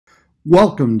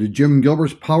Welcome to Jim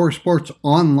Gilberts PowerSports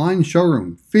online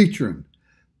showroom featuring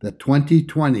the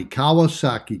 2020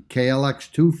 Kawasaki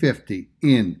KLX 250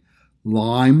 in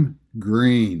lime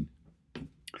green.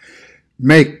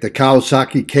 Make the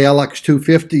Kawasaki KLX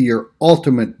 250 your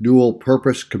ultimate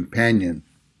dual-purpose companion.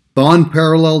 The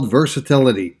unparalleled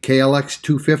versatility, KLX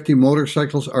 250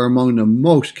 motorcycles are among the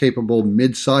most capable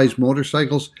mid-size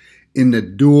motorcycles in the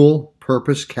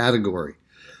dual-purpose category,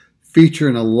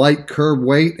 featuring a light curb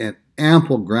weight and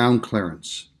ample ground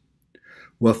clearance.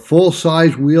 With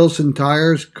full-size wheels and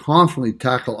tires, confidently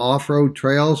tackle off-road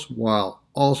trails while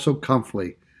also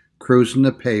comfortably cruising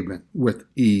the pavement with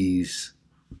ease.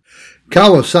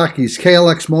 Kawasaki's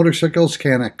KLX motorcycles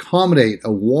can accommodate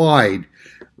a wide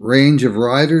range of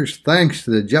riders thanks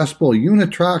to the adjustable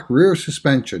unitrack rear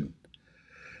suspension.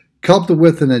 Coupled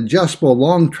with an adjustable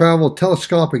long-travel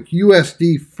telescopic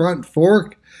USD front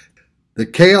fork, the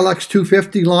KLX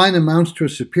 250 line amounts to a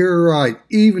superior ride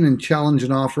even in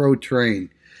challenging off-road terrain.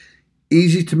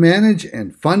 Easy to manage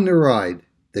and fun to ride,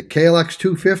 the KLX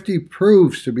 250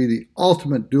 proves to be the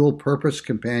ultimate dual-purpose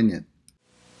companion.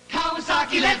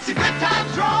 Kawasaki lets the good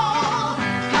times roll.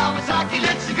 Kawasaki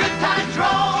lets the good times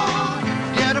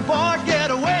roll. Get aboard, get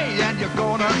away, and you're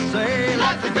gonna say,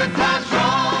 let the good times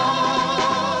roll.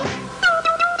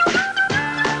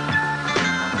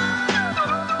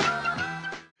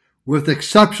 With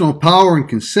exceptional power and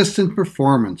consistent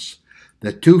performance,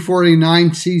 the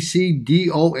 249cc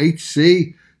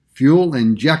DOHC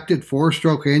fuel-injected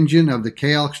four-stroke engine of the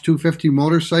KLX 250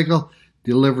 motorcycle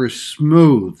delivers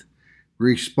smooth,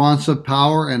 responsive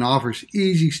power and offers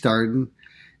easy starting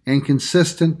and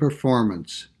consistent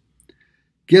performance.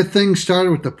 Get things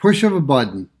started with the push of a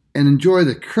button and enjoy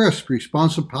the crisp,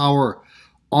 responsive power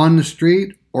on the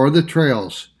street or the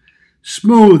trails.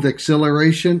 Smooth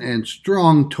acceleration and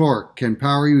strong torque can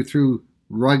power you through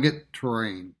rugged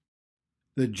terrain.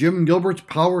 The Jim Gilberts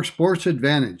PowerSports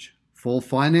Advantage. Full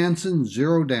financing,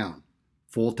 zero down.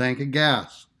 Full tank of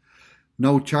gas.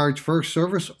 No charge first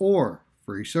service or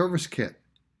free service kit.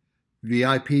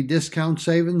 VIP discount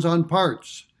savings on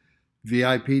parts.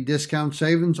 VIP discount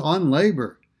savings on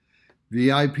labor.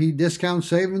 VIP discount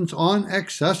savings on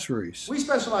accessories. We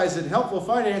specialize in helpful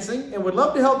financing and would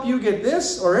love to help you get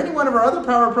this or any one of our other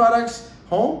power products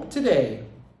home today.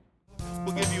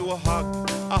 We'll give you a hug,